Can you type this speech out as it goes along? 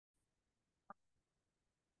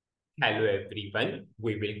Hello everyone,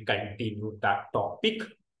 we will continue the topic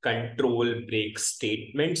control break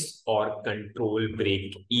statements or control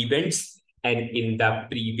break events. And in the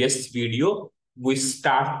previous video, we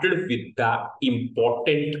started with the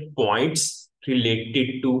important points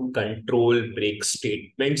related to control break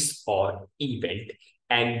statements or event.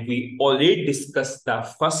 And we already discussed the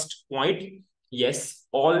first point. Yes,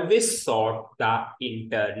 always sort the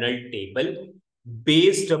internal table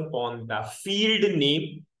based upon the field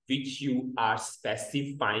name which you are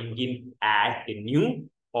specifying in at new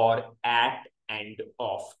or at end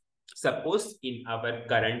of. Suppose in our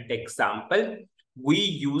current example, we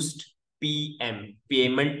used PM,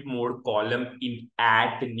 payment mode column in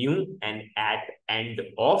at new and at end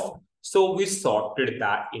of. So we sorted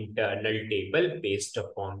the internal table based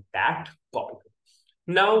upon that column.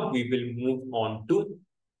 Now we will move on to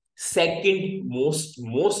second most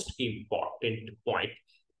important point.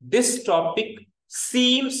 This topic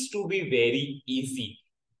seems to be very easy,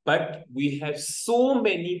 but we have so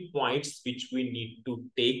many points which we need to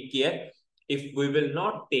take care. If we will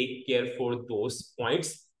not take care for those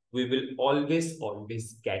points, we will always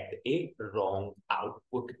get a wrong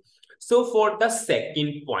output. So for the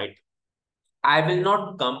second point, I will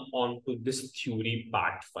not come on to this theory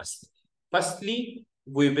part first. Firstly,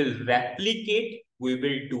 we will replicate, we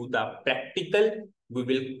will do the practical, we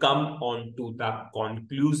will come on to the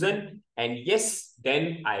conclusion, and yes,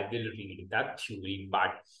 then I will read the theory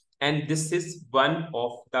part. And this is one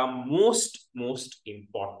of the most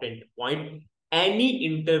important point. Any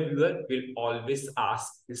interviewer will always ask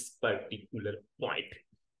this particular point.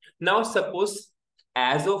 Now, suppose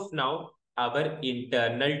as of now, our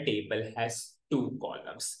internal table has two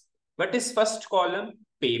columns. What is first column?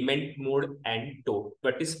 Payment mode and total.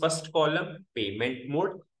 What is first column? Payment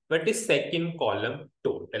mode. What is second column?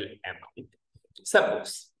 Total amount.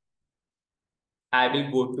 Suppose I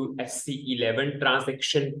will go to SC11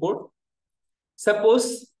 transaction code.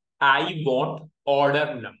 Suppose I want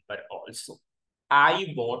order number also.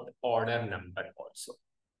 I want order number also.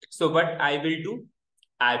 So what I will do?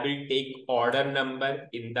 I will take order number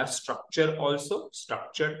in the structure also,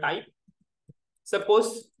 structure type.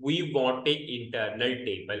 Suppose we want an internal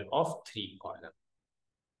table of 3 columns.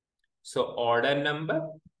 So order number,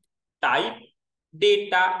 type,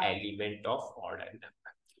 data element of order number.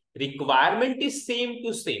 Requirement is same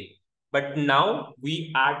to same, but now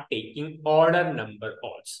we are taking order number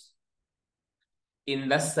also. In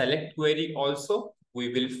the select query also,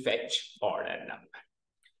 we will fetch order number.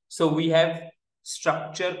 So we have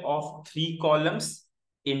structure of 3 columns,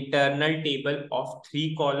 internal table of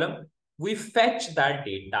 3 columns. We fetch the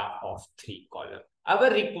data of 3 columns.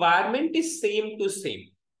 Our requirement is same to same,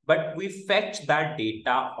 but we fetch the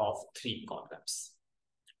data of 3 columns.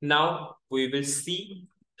 Now we will see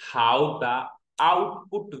how the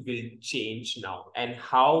output will change now and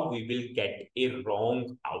how we will get a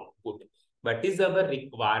wrong output. What is our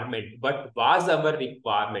requirement? What was our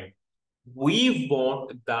requirement? We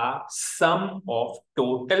want the sum of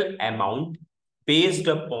total amount based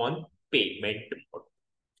upon payment mode.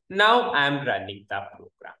 Now I am running the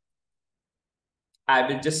program. I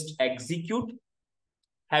will just execute.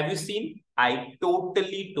 Have you seen? I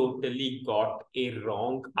totally got a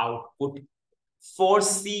wrong output. For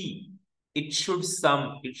C, it should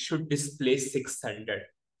sum, it should display 600.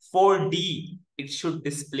 For D, it should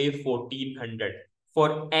display 1400.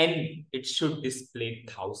 For N, it should display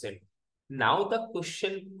 1000. Now the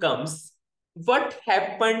question comes, what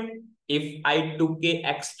happened if I took an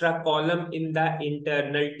extra column in the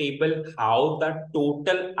internal table? How the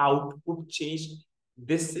total output changed?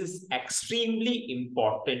 This is extremely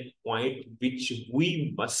important point which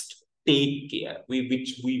we must take care,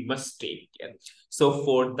 which we must take care. So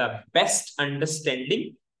for the best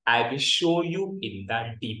understanding, I will show you in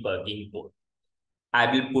the debugging mode.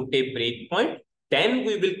 I will put a breakpoint, then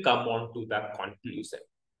we will come on to the conclusion.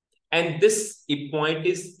 And this point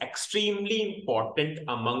is extremely important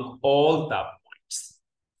among all the points.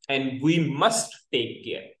 And we must take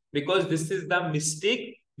care because this is the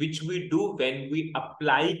mistake which we do when we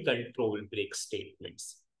apply control break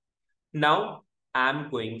statements. Now I'm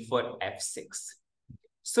going for F6.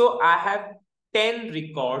 So I have 10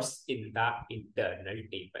 records in the internal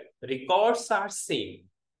table. Records are same,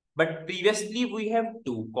 but previously we have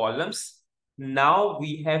 2 columns. Now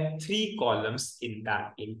we have 3 columns in the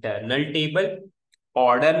internal table: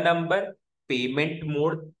 order number, payment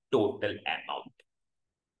mode, total amount.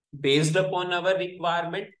 Based upon our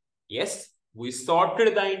requirement, yes, we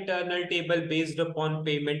sorted the internal table based upon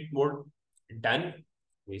payment mode. Done.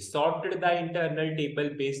 We sorted the internal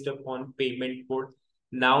table based upon payment mode.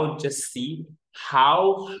 Now just see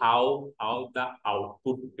how the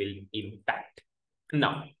output will impact.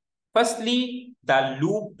 Now, firstly, the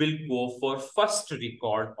loop will go for first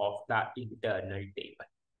record of the internal table.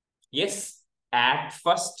 Yes, at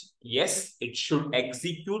first, yes, it should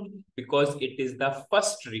execute because it is the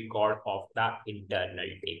first record of the internal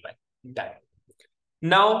table. Done.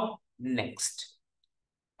 Now, next,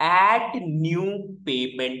 add new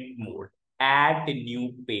payment mode. Add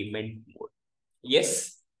new payment mode.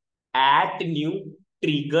 Yes, add new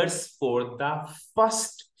triggers for the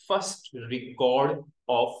first record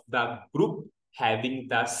of the group having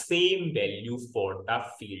the same value for the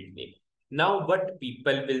field name. Now, what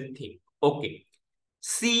people will think? Okay,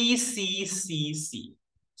 C.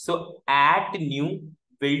 So, add new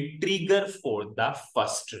will trigger for the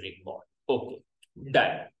first record. Okay,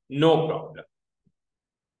 done. No problem.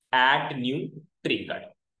 Add new trigger.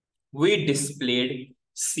 We displayed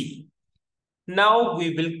C. Now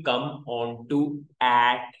we will come on to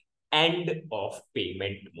at end of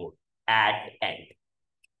payment mode. At end.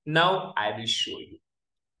 Now I will show you.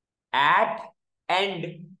 At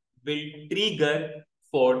end will trigger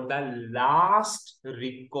for the last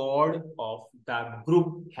record of the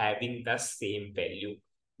group having the same value.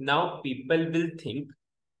 Now people will think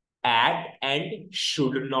at end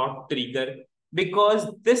should not trigger because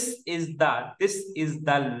this is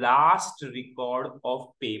the last record of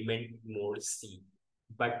payment mode C.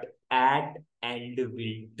 But at end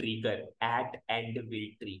will trigger. At end will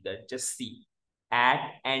trigger. Just see.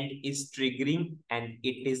 At end is triggering and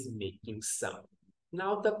it is making sum.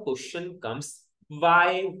 Now the question comes,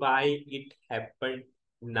 why it happened?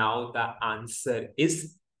 Now the answer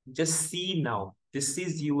is, just see now. This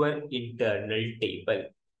is your internal table.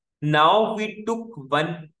 Now we took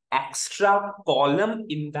one extra column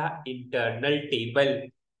in the internal table,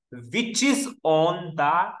 which is on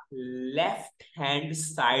the left hand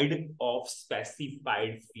side of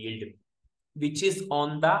specified field, which is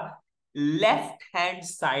on the left hand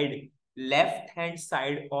side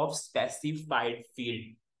of specified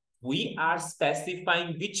field. We are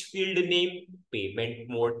specifying which field name? Payment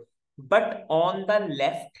mode. But on the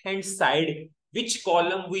left hand side, which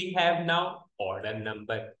column we have now? Order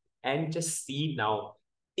number. And just see now,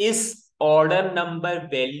 is order number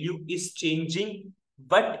value is changing?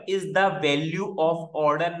 What is the value of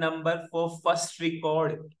order number for first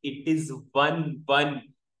record? It is 1, 1.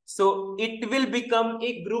 So it will become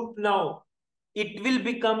a group now. It will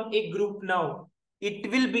become a group now. It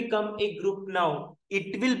will become a group now.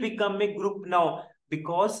 It will become a group now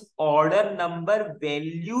because order number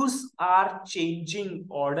values are changing.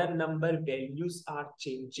 Order number values are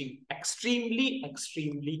changing. Extremely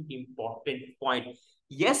important point.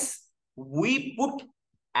 Yes, we put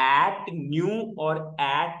at new or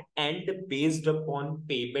at end based upon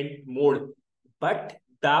payment mode, but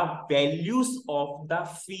the values of the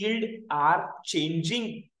field are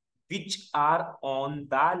changing, which are on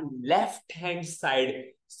the left hand side.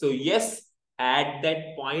 So yes, at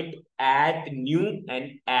that point, add new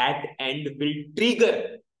and add end will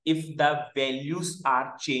trigger if the values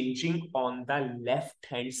are changing on the left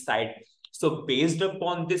hand side. So based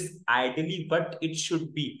upon this, ideally what it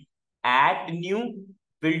should be, add new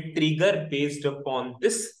will trigger based upon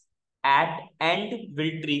this, at end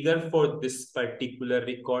will trigger for this particular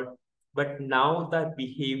record. But now the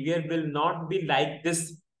behavior will not be like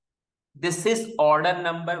this. This is order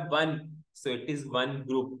number 1. So it is one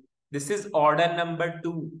group. This is order number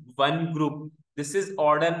 2, one group. This is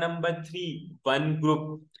order number 3, one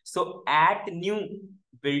group. So at new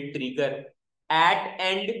will trigger. At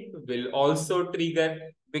end will also trigger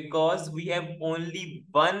because we have only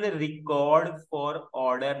one record for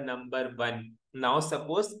order number 1. Now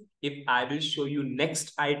suppose if I will show you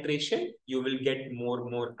next iteration, you will get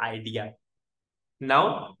more idea.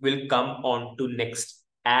 Now we'll come on to next.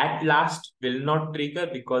 At last will not trigger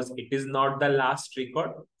because it is not the last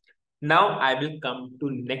record. Now I will come to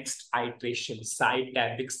next iteration. Site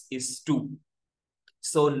tabix is 2.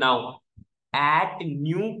 So now at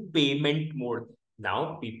new payment mode.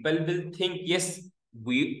 Now people will think, yes,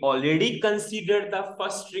 we already considered the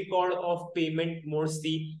first record of payment mode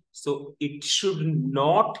C. So it should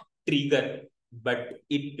not trigger, but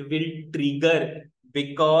it will trigger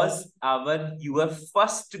because your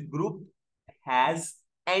first group has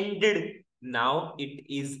ended. Now it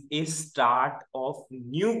is a start of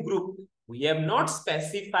new group. We have not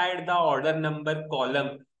specified the order number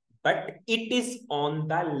column, but it is on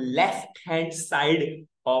the left hand side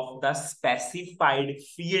of the specified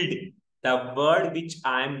field. The word which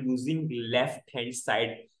I am using, left hand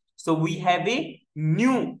side. So we have a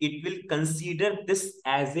new, it will consider this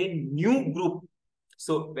as a new group.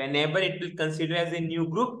 So whenever it will consider as a new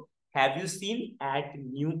group, have you seen at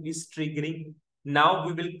new is triggering? Now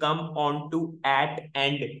we will come on to at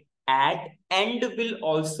end. At end will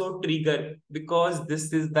also trigger because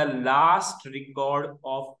this is the last record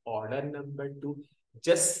of order number 2.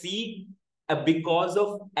 Just see, because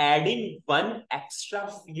of adding one extra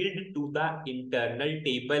field to the internal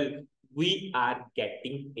table, we are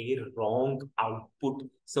getting a wrong output.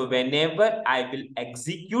 So whenever I will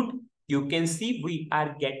execute, you can see we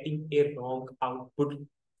are getting a wrong output.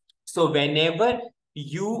 So whenever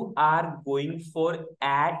you are going for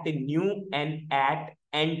at new and at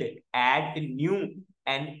end, at new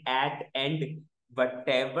and at end,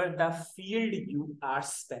 whatever the field you are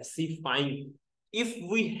specifying, if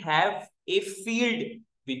we have a field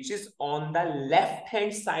which is on the left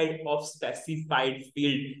hand side of specified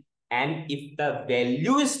field, and if the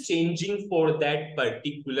value is changing for that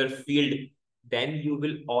particular field, then you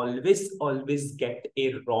will always get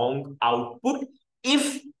a wrong output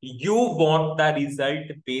if you want the result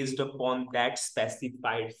based upon that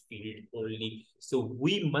specified field only. So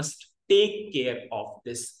we must take care of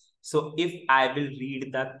this. So if I will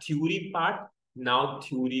read the theory part, now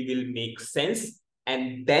theory will make sense,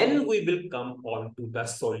 and then we will come on to the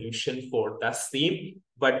solution for the same.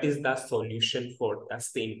 What is the solution for the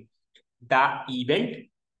same? The event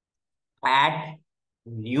add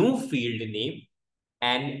new field name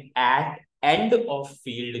and at end of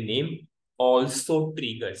field name also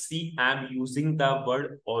trigger. See, I'm using the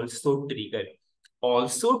word also trigger.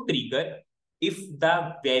 Also trigger if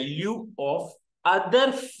the value of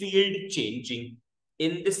other field changing.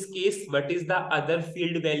 In this case, what is the other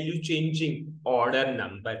field value changing? Order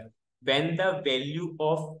number. When the value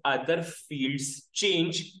of other fields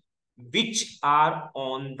change, which are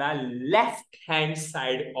on the left hand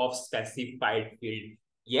side of specified field.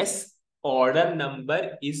 Yes, order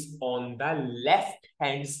number is on the left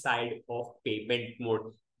hand side of payment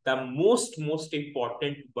mode. The most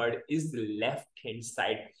important word is left hand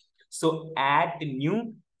side. So add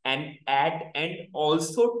new and add end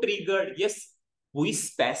also triggered. Yes, we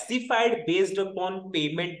specified based upon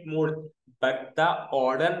payment mode, but the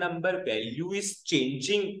order number value is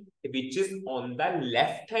changing, which is on the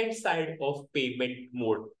left hand side of payment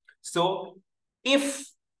mode. So if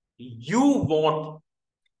you want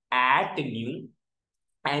at new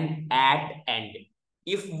and at end,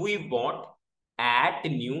 if we want at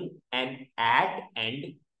new and at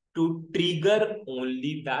end to trigger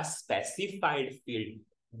only the specified field,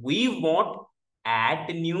 we want at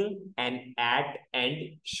new and at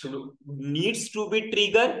end needs to be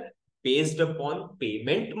triggered based upon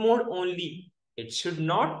payment mode only. It should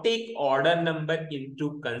not take order number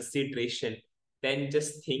into consideration. Then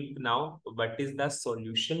just think now, what is the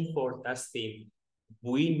solution for the same?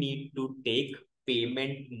 We need to take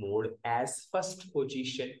payment mode as first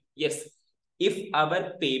position. Yes, if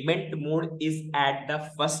our payment mode is at the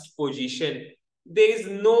first position, there is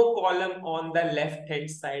no column on the left hand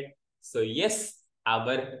side. So yes,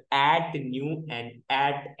 our add new and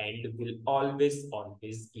add end will always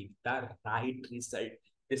give the right result.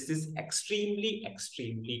 This is extremely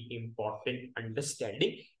important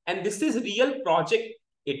understanding, and this is real project.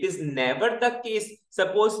 It is never the case.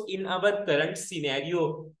 Suppose in our current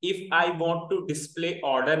scenario, if I want to display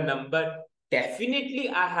order number, definitely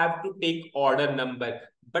I have to take order number.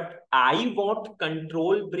 But I want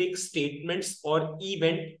control break statements or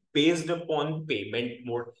event based upon payment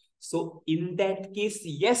mode. So in that case,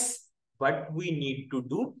 yes, what we need to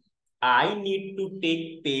do, I need to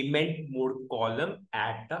take payment mode column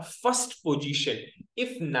at the first position.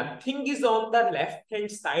 If nothing is on the left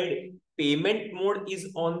hand side, payment mode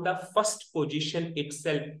is on the first position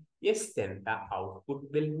itself, yes, then the output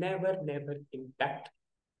will never impact.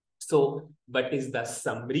 So what is the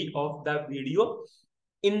summary of the video?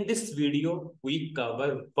 In this video, we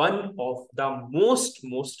cover one of the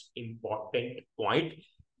most important point,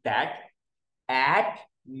 that at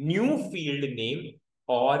new field name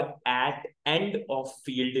or at end of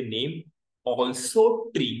field name also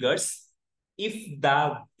triggers if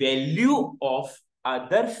the value of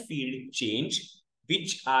other field change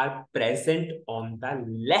which are present on the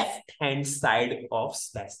left hand side of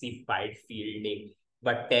specified field name.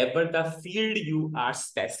 Whatever the field you are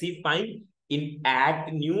specifying in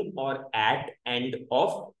add new or add end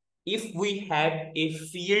of, if we have a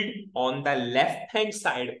field on the left hand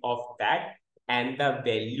side of that and the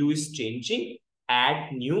value is changing,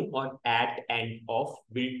 add new or add end of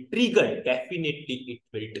will trigger. Definitely it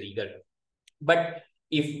will trigger. But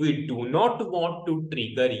if we do not want to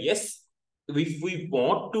trigger, yes, if we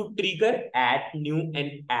want to trigger add new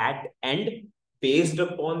and add end based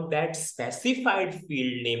upon that specified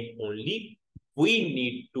field name only, we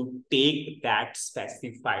need to take that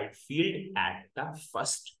specified field at the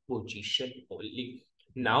first position only.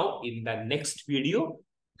 Now, in the next video,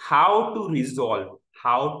 how to resolve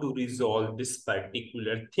this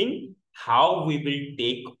particular thing, how we will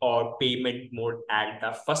take our payment mode at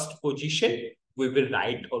the first position, we will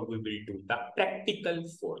write or we will do the practical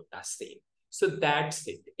for the same. So that's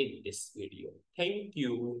it in this video. Thank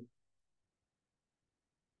you.